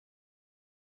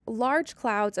large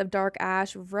clouds of dark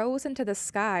ash rose into the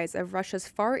skies of Russia's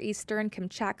far eastern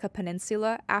Kamchatka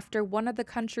Peninsula after one of the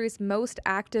country's most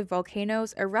active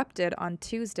volcanoes erupted on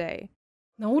Tuesday.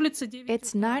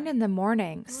 "It's 9 in the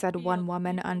morning," said one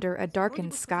woman under a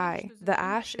darkened sky. "The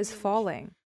ash is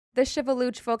falling." The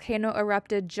Shiveluch volcano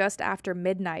erupted just after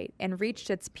midnight and reached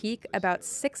its peak about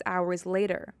 6 hours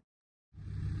later.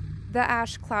 The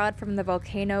ash cloud from the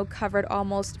volcano covered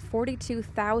almost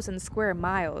 42,000 square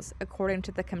miles, according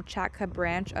to the Kamchatka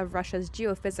branch of Russia's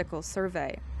Geophysical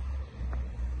Survey.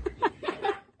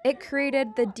 It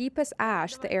created the deepest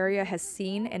ash the area has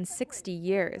seen in 60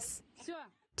 years.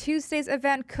 Tuesday's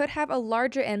event could have a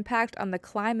larger impact on the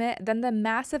climate than the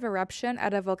massive eruption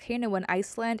at a volcano in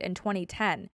Iceland in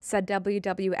 2010, said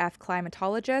WWF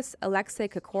climatologist Alexei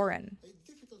Kokorin.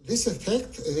 This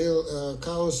effect will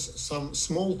cause some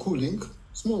small cooling,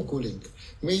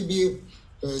 maybe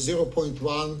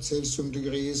 0.1 Celsius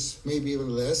degrees, maybe even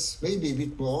less, maybe a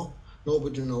bit more,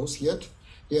 nobody knows yet.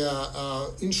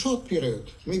 In short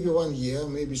period, maybe 1 year,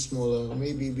 maybe smaller,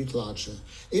 maybe a bit larger.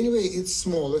 Anyway, it's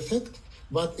small effect,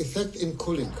 but effect in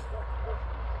cooling.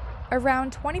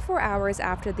 Around 24 hours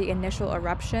after the initial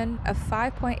eruption, a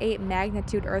 5.8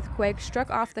 magnitude earthquake struck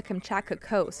off the Kamchatka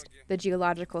coast, the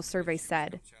Geological Survey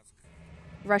said.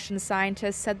 Russian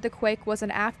scientists said the quake was an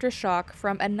aftershock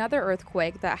from another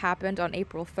earthquake that happened on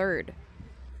April 3rd.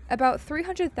 About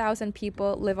 300,000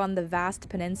 people live on the vast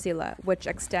peninsula, which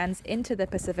extends into the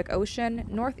Pacific Ocean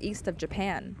northeast of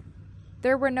Japan.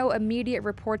 There were no immediate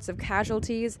reports of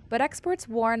casualties, but experts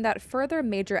warn that further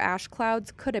major ash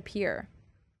clouds could appear.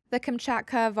 The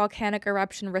Kamchatka Volcanic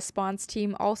Eruption Response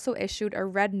Team also issued a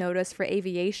red notice for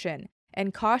aviation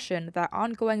and cautioned that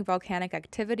ongoing volcanic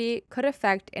activity could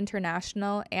affect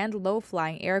international and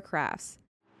low-flying aircrafts.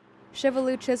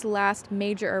 Shiveluch's last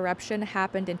major eruption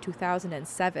happened in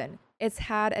 2007. It's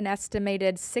had an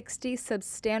estimated 60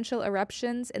 substantial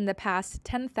eruptions in the past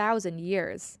 10,000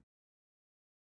 years.